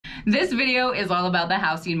This video is all about the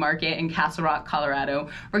housing market in Castle Rock, Colorado.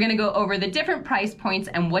 We're gonna go over the different price points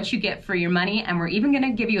and what you get for your money, and we're even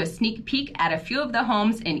gonna give you a sneak peek at a few of the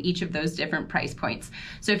homes in each of those different price points.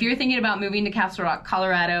 So if you're thinking about moving to Castle Rock,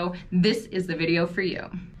 Colorado, this is the video for you.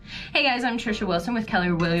 Hey guys, I'm Trisha Wilson with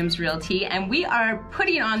Keller Williams Realty, and we are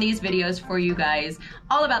putting on these videos for you guys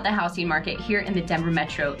all about the housing market here in the Denver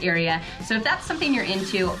metro area. So if that's something you're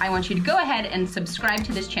into, I want you to go ahead and subscribe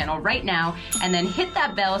to this channel right now, and then hit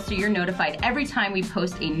that bell so you're notified every time we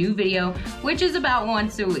post a new video, which is about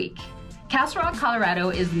once a week. Castle Rock, Colorado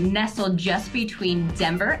is nestled just between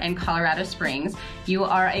Denver and Colorado Springs. You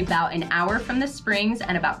are about an hour from the Springs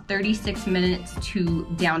and about 36 minutes to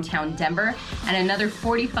downtown Denver, and another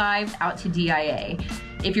 45 out to DIA.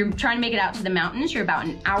 If you're trying to make it out to the mountains, you're about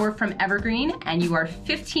an hour from Evergreen, and you are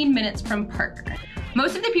 15 minutes from Parker.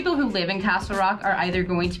 Most of the people who live in Castle Rock are either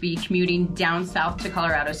going to be commuting down south to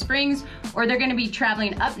Colorado Springs, or they're gonna be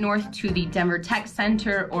traveling up north to the Denver Tech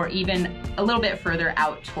Center, or even a little bit further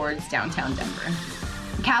out towards downtown Denver.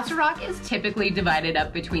 Castle Rock is typically divided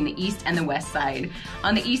up between the east and the west side.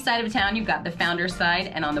 On the east side of town, you've got the Founders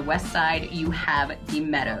side, and on the west side, you have the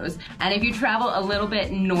Meadows. And if you travel a little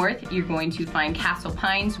bit north, you're going to find Castle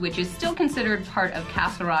Pines, which is still considered part of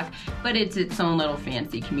Castle Rock, but it's its own little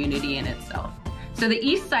fancy community in itself. So the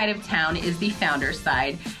east side of town is the Founders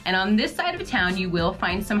side, and on this side of town you will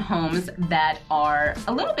find some homes that are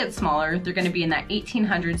a little bit smaller. They're going to be in that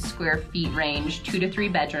 1,800 square feet range, 2 to 3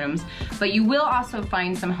 bedrooms, but you will also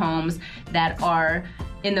find some homes that are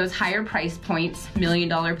in those higher price points, $1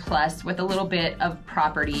 million plus, with a little bit of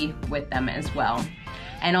property with them as well.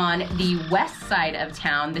 And on the west side of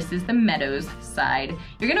town, this is the Meadows side,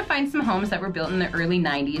 you're gonna find some homes that were built in the early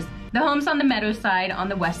 90s. The homes on the Meadows side, on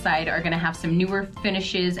the west side, are gonna have some newer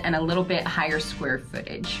finishes and a little bit higher square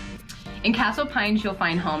footage. In Castle Pines, you'll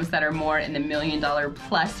find homes that are more in the $1 million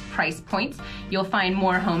plus price points. You'll find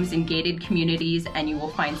more homes in gated communities, and you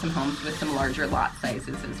will find some homes with some larger lot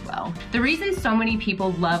sizes as well. The reason so many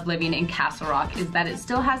people love living in Castle Rock is that it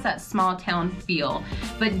still has that small town feel,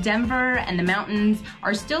 but Denver and the mountains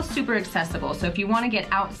are still super accessible. So if you want to get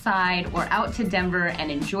outside or out to Denver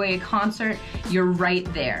and enjoy a concert, you're right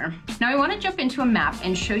there. Now I want to jump into a map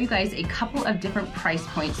and show you guys a couple of different price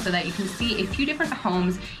points so that you can see a few different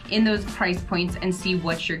homes in those price points and see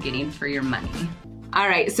what you're getting for your money. All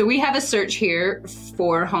right, so we have a search here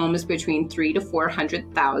for homes between 300,000 to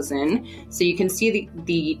 400,000. So you can see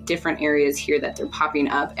the different areas here that they're popping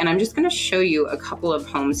up. And I'm just gonna show you a couple of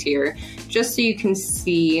homes here just so you can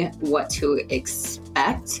see what to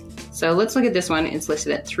expect. So let's look at this one. It's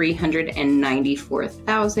listed at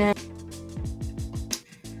 394,000.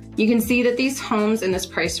 You can see that these homes in this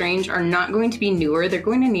price range are not going to be newer. They're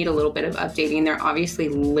going to need a little bit of updating. They're obviously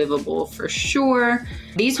livable for sure.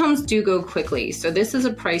 These homes do go quickly. So this is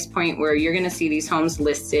a price point where you're gonna see these homes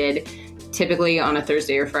listed typically on a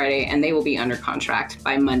Thursday or Friday, and they will be under contract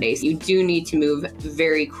by Monday. So you do need to move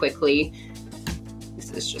very quickly.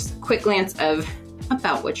 This is just a quick glance of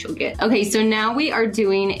about what you'll get. Okay, so now we are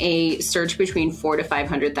doing a search between 400,000 to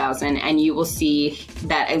 500,000, and you will see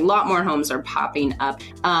that a lot more homes are popping up.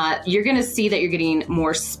 You're gonna see that you're getting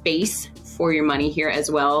more space for your money here as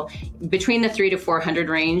well. Between the 300 to 400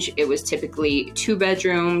 range, it was typically 2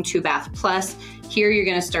 bedroom, 2 bath plus. Here you're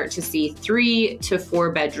gonna start to see 3 to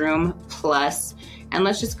 4 bedroom plus. And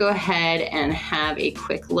let's just go ahead and have a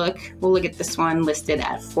quick look. We'll look at this one listed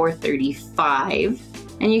at 435.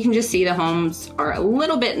 And you can just see the homes are a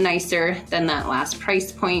little bit nicer than that last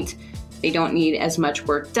price point. They don't need as much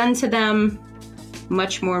work done to them,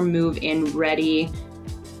 much more move-in ready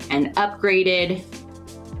and upgraded.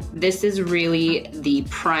 This is really the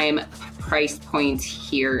prime price point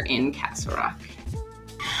here in Castle Rock.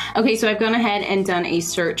 Okay, so I've gone ahead and done a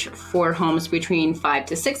search for homes between 500,000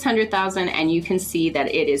 to 600,000, and you can see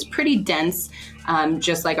that it is pretty dense,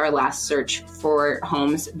 just like our last search for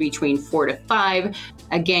homes between 4 to 5.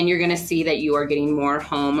 Again, you're gonna see that you are getting more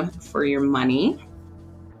home for your money.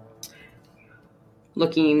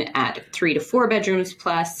 Looking at 3 to 4 bedrooms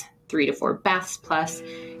plus, 3 to 4 baths plus,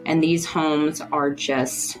 and these homes are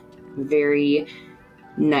just very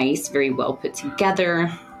nice, very well put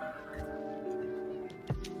together.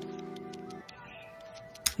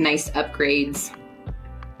 Nice upgrades.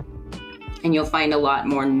 And you'll find a lot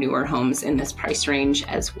more newer homes in this price range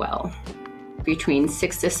as well, between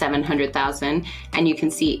 600,000 to 700,000. And you can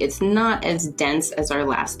see it's not as dense as our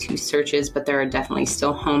last 2 searches, but there are definitely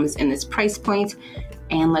still homes in this price point.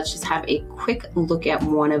 And let's just have a quick look at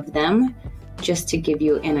one of them just to give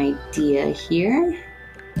you an idea here.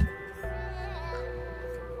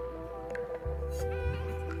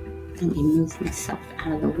 Let me move myself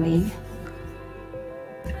out of the way.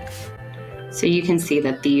 So you can see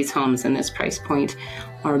that these homes in this price point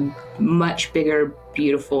are much bigger,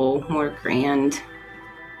 beautiful, more grand.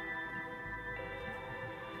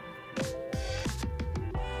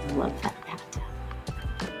 I love that bathtub.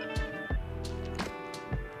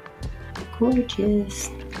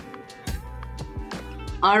 Gorgeous.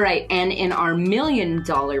 All right, and in our $1 million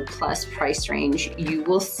plus price range, you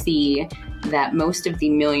will see that most of the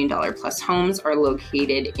 $1 million plus homes are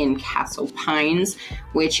located in Castle Pines,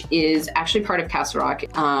 which is actually part of Castle Rock.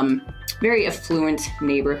 Very affluent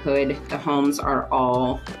neighborhood. The homes are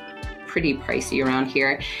all pretty pricey around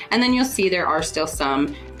here. And then you'll see there are still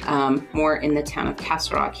some more in the town of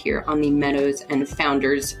Castle Rock here on the Meadows and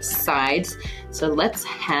Founders sides. So let's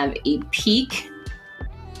have a peek.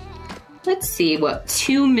 Let's see what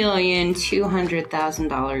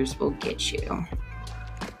 $2,200,000 will get you.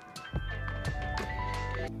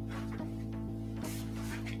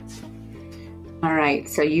 All right,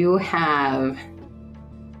 so you have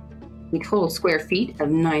the total square feet of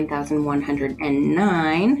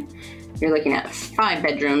 9,109. You're looking at 5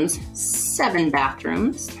 bedrooms, 7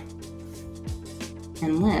 bathrooms.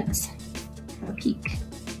 And let's have a peek.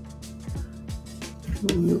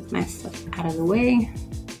 Move my stuff out of the way.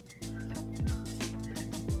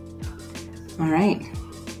 All right.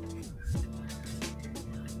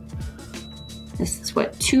 This is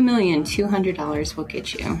what $2,200,000 will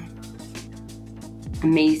get you.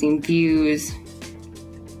 Amazing views.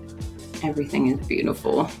 Everything is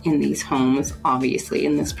beautiful in these homes, obviously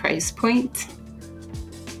in this price point.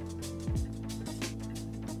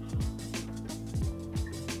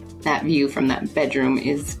 That view from that bedroom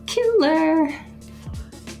is killer.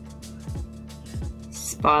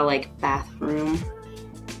 Spa-like bathroom.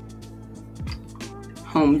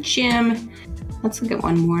 Home gym. Let's look at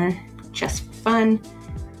one more, just for fun.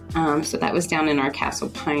 So that was down in our Castle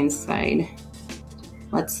Pines side.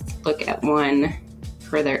 Let's look at one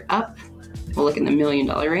further up. We'll look in the $1 million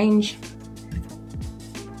range.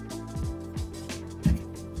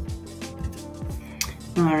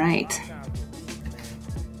 All right.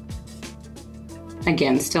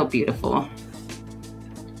 Again, still beautiful.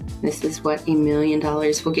 This is what $1 million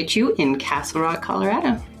will get you in Castle Rock,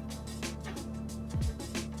 Colorado.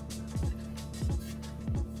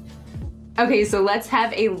 Okay, so let's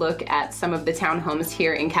have a look at some of the townhomes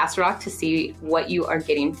here in Castle Rock to see what you are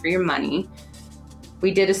getting for your money.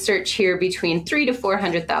 We did a search here between $300,000 to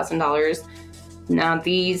 $400,000. Now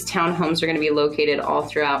these townhomes are going to be located all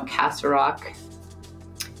throughout Castle Rock.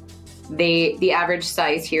 The average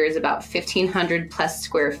size here is about 1,500 plus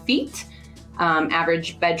square feet.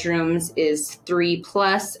 Average bedrooms is 3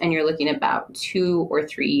 plus, and you're looking at about 2 or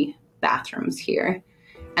 3 bathrooms here.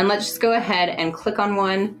 And let's just go ahead and click on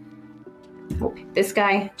one. We'll pick this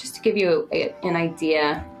guy just to give you an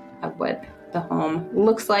idea of what the home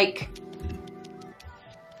looks like.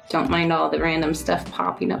 Don't mind all the random stuff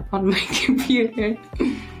popping up on my computer.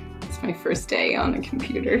 It's my first day on the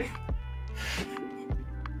computer.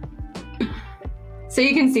 So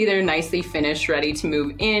you can see they're nicely finished, ready to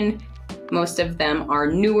move in. Most of them are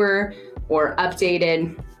newer or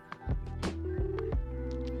updated.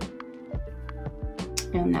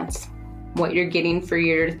 And that's what you're getting for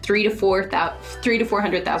your $300,000 to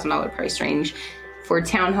 $400,000 price range for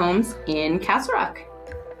townhomes in Castle Rock.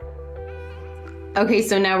 Okay,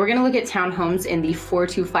 so now we're gonna look at townhomes in the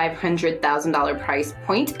 $400,000 to $500,000 price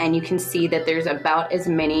point, and you can see that there's about as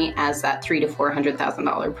many as that $300,000 to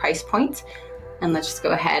 $400,000 price point. And let's just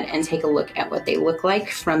go ahead and take a look at what they look like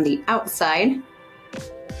from the outside.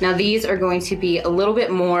 Now these are going to be a little bit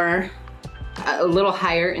more, a little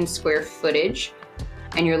higher in square footage,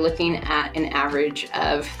 and you're looking at an average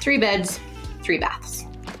of 3 beds, 3 baths.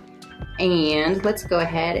 And let's go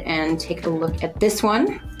ahead and take a look at this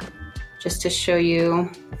one, just to show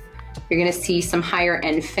you. You're gonna see some higher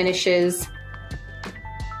end finishes,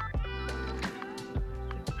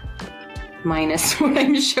 minus what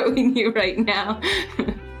I'm showing you right now.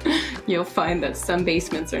 You'll find that some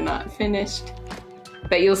basements are not finished,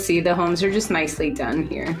 but you'll see the homes are just nicely done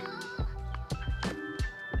here.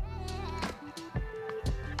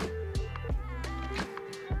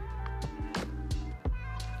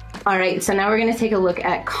 All right, so now we're gonna take a look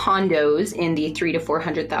at condos in the $300,000 to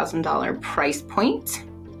 $400,000 price point.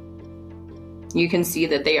 You can see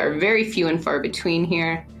that they are very few and far between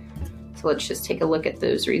here. So let's just take a look at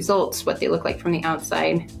those results, what they look like from the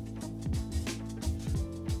outside.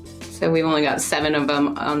 So we've only got 7 of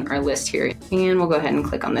them on our list here. And we'll go ahead and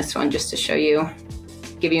click on this one just to show you,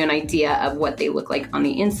 give you an idea of what they look like on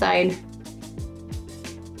the inside.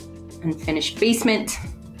 Unfinished basement.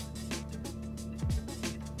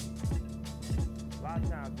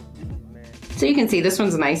 So you can see this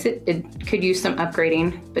one's nice. It could use some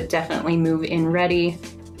upgrading, but definitely move-in ready.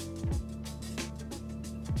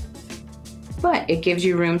 But it gives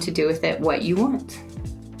you room to do with it what you want.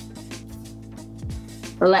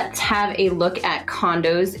 Let's have a look at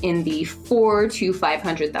condos in the $400,000 to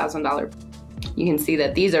 $500,000. You can see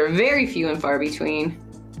that these are very few and far between.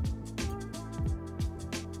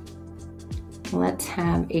 Let's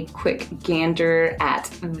have a quick gander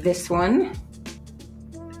at this one.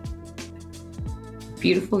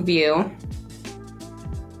 Beautiful view.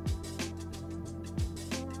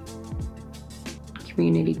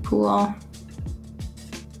 Community pool.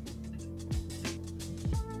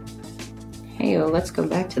 Hey, oh, let's go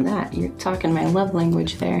back to that. You're talking my love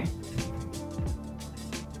language there.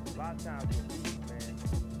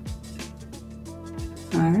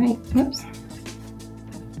 All right, whoops.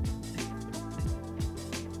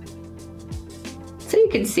 So you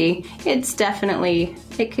can see, it's definitely,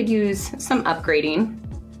 it could use some upgrading.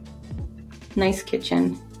 Nice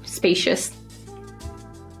kitchen, spacious.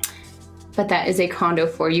 But that is a condo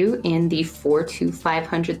for you in the $400,000 to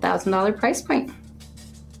 $500,000 price point.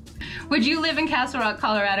 Would you live in Castle Rock,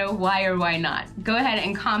 Colorado? Why or why not? Go ahead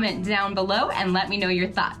and comment down below and let me know your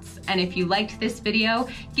thoughts. And if you liked this video,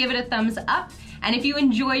 give it a thumbs up. And if you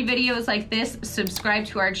enjoy videos like this, subscribe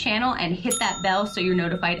to our channel and hit that bell so you're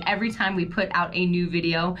notified every time we put out a new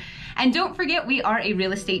video. And don't forget, we are a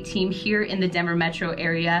real estate team here in the Denver metro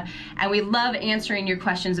area, and we love answering your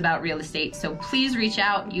questions about real estate. So please reach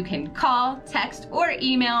out. You can call, text, or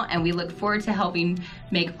email, and we look forward to helping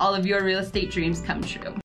make all of your real estate dreams come true.